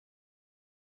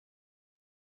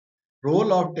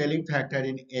Role of tailing factor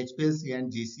in HPLC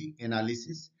and GC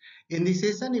analysis. In this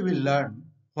session, you will learn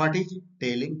what is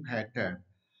tailing factor,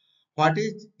 what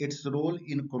is its role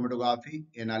in chromatography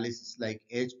analysis like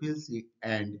HPLC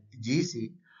and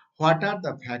GC, what are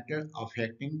the factors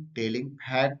affecting tailing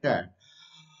factor,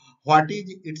 what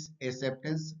is its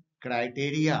acceptance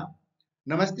criteria.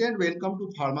 Namaste and welcome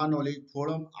to Pharma Knowledge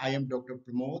Forum. I am Dr.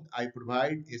 Pramod. I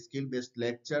provide a skill-based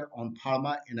lecture on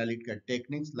pharma analytical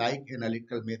techniques like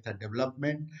analytical method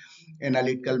development,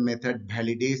 analytical method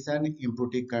validation,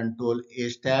 impurity control,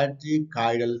 strategy,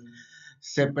 chiral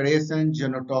separation,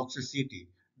 genotoxicity.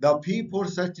 The fee for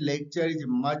such lecture is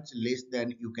much less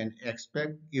than you can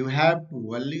expect. You have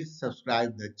to only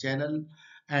subscribe the channel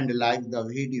and like the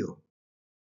video.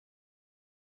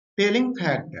 Tailing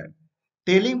factor.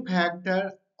 Tailing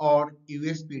factor or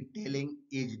USP tailing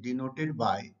is denoted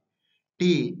by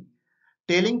T.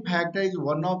 Tailing factor is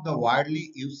one of the widely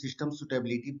used system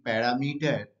suitability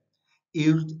parameter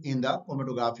used in the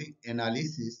chromatography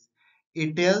analysis.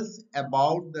 It tells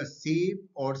about the shape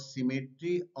or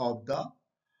symmetry of the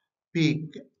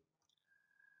peak.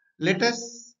 Let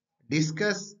us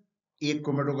discuss a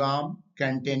chromatogram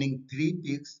containing three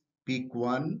peaks, peak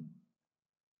 1,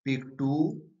 peak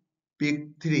 2, peak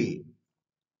 3.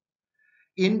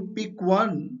 In peak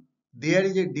 1, there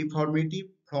is a deformity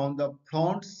from the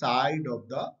front side of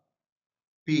the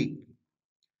peak.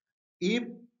 If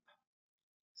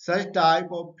such type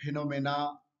of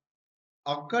phenomena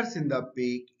occurs in the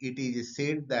peak, it is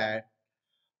said that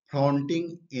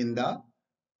fronting in the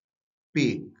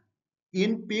peak.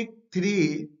 In peak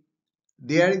 3,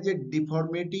 there is a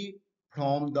deformity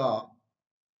from the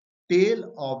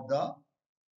tail of the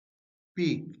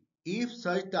peak. If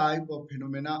such type of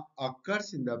phenomena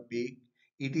occurs in the peak,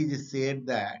 it is said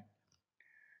that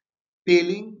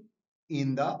tailing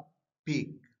in the peak.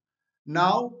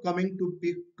 Now coming to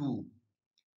peak 2.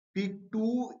 Peak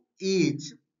 2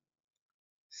 is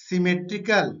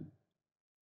symmetrical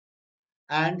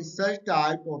and such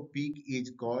type of peak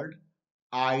is called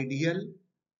ideal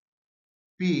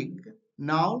peak.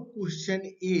 Now question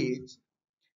is,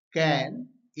 can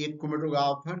a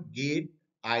chromatographer get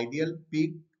ideal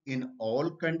peak in all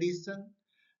conditions?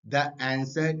 The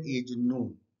answer is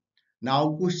no.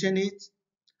 Now question is,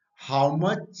 how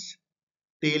much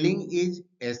tailing is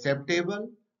acceptable?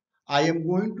 I am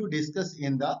going to discuss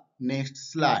in the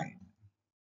next slide.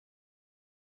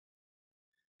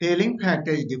 Tailing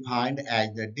factor is defined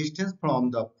as the distance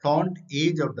from the front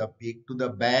edge of the peak to the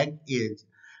back edge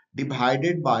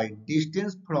divided by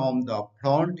distance from the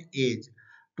front edge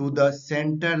to the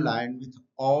center line, with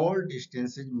all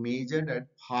distances measured at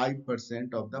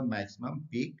 5% of the maximum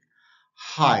peak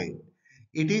height.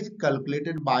 It is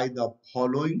calculated by the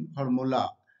following formula.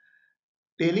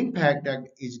 Tailing factor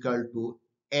is equal to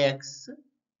x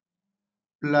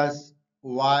plus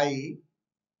y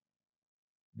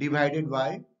divided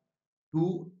by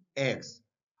 2x.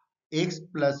 X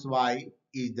plus y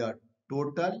is the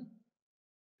total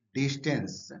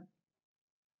distance.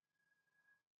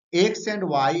 X and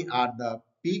y are the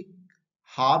peak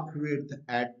half width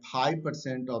at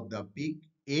 5% of the peak.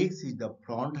 X is the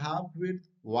front half width,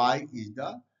 y is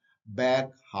the back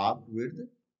half width.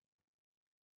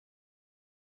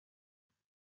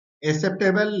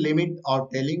 Acceptable limit of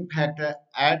tailing factor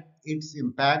at its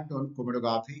impact on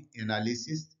chromatography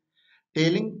analysis.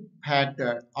 Tailing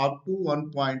factor up to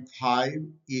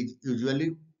 1.5 is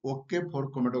usually okay for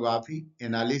chromatography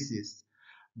analysis,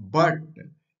 but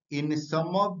in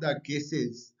some of the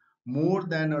cases, more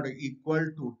than or equal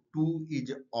to 2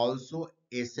 is also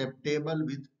acceptable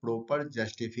with proper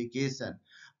justification.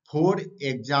 For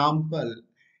example,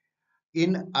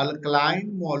 in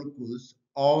alkaline molecules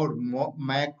or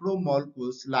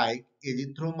macromolecules like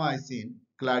azithromycin,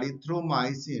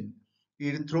 clarithromycin,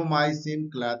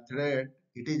 erythromycin, clathrate,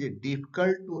 it is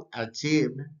difficult to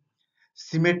achieve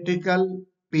symmetrical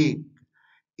peak.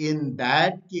 In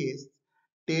that case,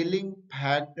 tailing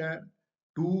factor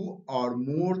 2 or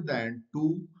more than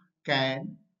 2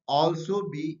 can also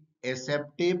be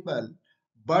acceptable,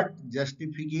 but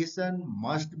justification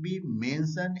must be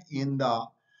mentioned in the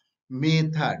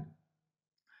method.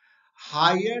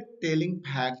 Higher tailing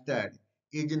factor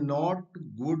is not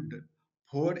good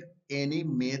for any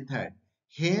method.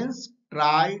 Hence,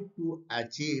 try to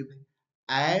achieve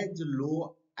as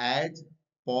low as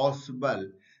possible,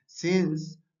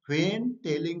 since when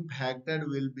tailing factor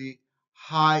will be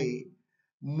high,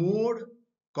 more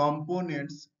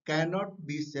components cannot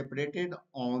be separated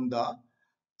on the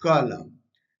column.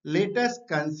 Let us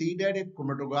consider a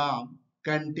chromatogram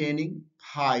containing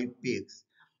 5 peaks.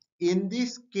 In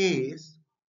this case,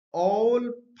 all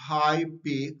 5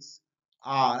 peaks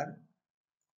are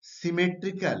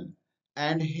symmetrical,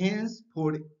 and hence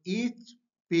for each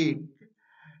peak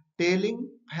tailing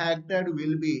factor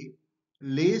will be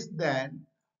less than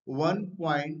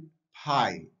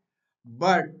 1.5.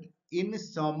 But in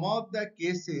some of the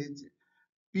cases,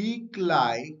 peak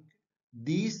like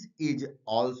this is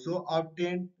also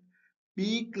obtained.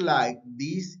 Peak like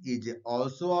this is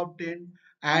also obtained,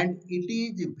 and it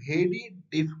is very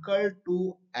difficult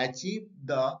to achieve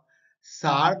the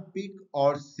sharp peak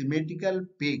or symmetrical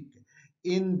peak.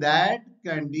 In that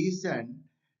condition,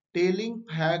 tailing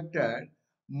factor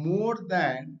more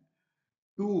than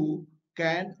 2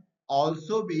 can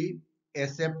also be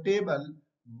acceptable,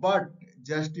 but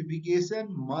justification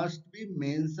must be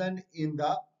mentioned in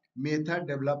the method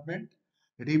development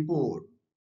report.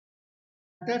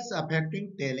 Factors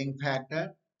affecting tailing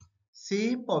factor: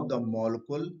 shape of the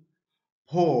molecule.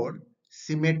 For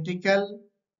symmetrical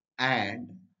and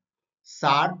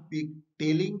sharp peak,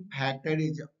 tailing factor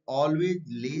is always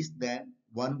less than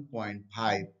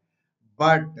 1.5.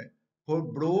 But for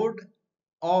broad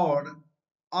or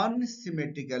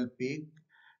unsymmetrical peak,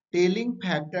 tailing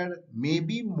factor may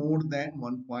be more than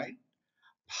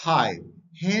 1.5.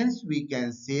 Hence, we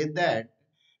can say that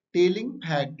tailing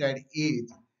factor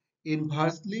is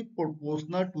inversely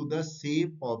proportional to the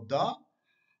shape of the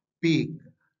peak.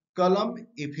 Column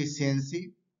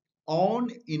efficiency: on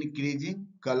increasing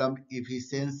column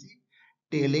efficiency,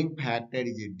 tailing factor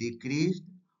is decreased.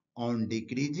 On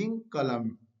decreasing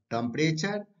column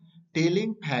temperature,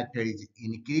 tailing factor is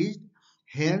increased.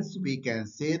 Hence, we can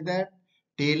say that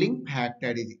tailing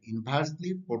factor is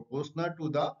inversely proportional to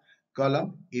the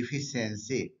column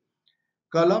efficiency.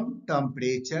 Column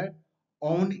temperature: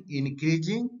 on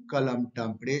increasing column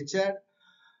temperature,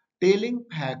 tailing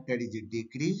factor is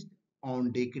decreased.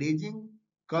 On decreasing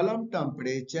column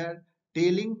temperature,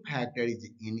 tailing factor is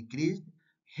increased.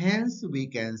 Hence, we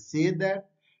can say that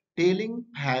tailing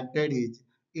factor is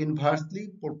inversely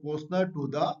proportional to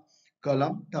the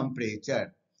column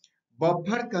temperature.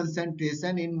 Buffer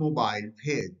concentration in mobile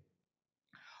phase: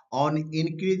 on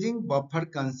increasing buffer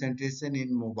concentration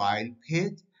in mobile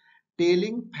phase,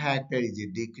 tailing factor is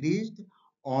decreased.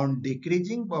 On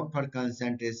decreasing buffer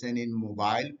concentration in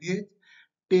mobile phase,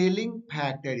 tailing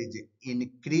factor is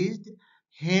increased.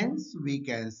 Hence, we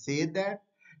can say that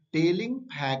tailing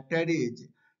factor is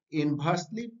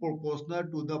inversely proportional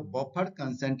to the buffer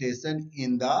concentration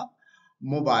in the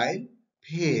mobile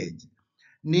phase.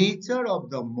 Nature of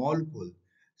the molecule: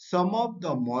 some of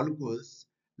the molecules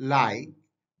like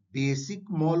basic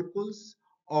molecules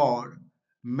or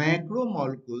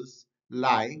macromolecules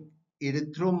like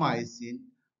erythromycin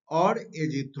or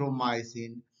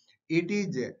azithromycin, it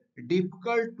is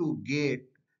difficult to get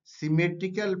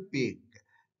symmetrical peak.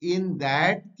 In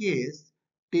that case,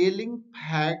 tailing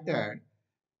factor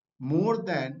more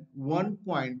than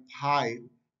 1.5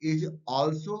 is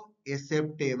also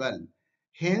acceptable.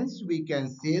 Hence, we can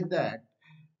say that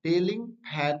tailing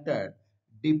factor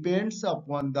depends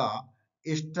upon the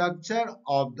structure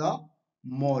of the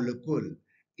molecule.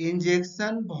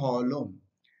 Injection volume: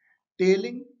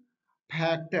 tailing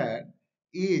factor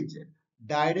is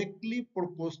directly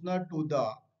proportional to the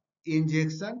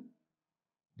injection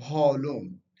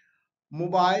volume.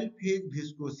 Mobile phase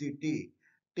viscosity: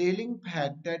 tailing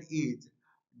factor is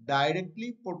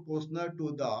directly proportional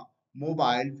to the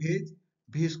mobile phase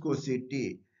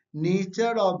viscosity.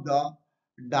 Nature of the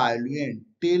diluent: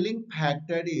 tailing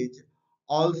factor is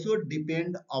also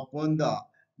depend upon the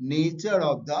nature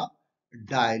of the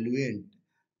diluent.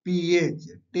 pH: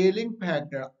 tailing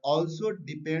factor also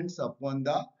depends upon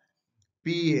the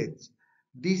pH.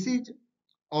 This is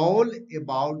all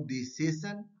about this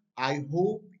session. I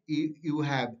hope you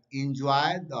have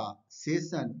enjoyed the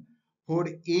session. For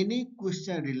any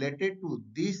question related to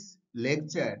this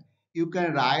lecture, you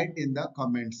can write in the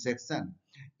comment section.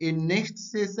 In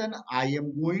next session, I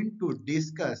am going to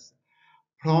discuss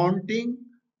fronting,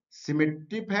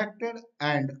 symmetry factor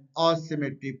and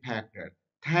asymmetry factor.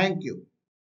 Thank you.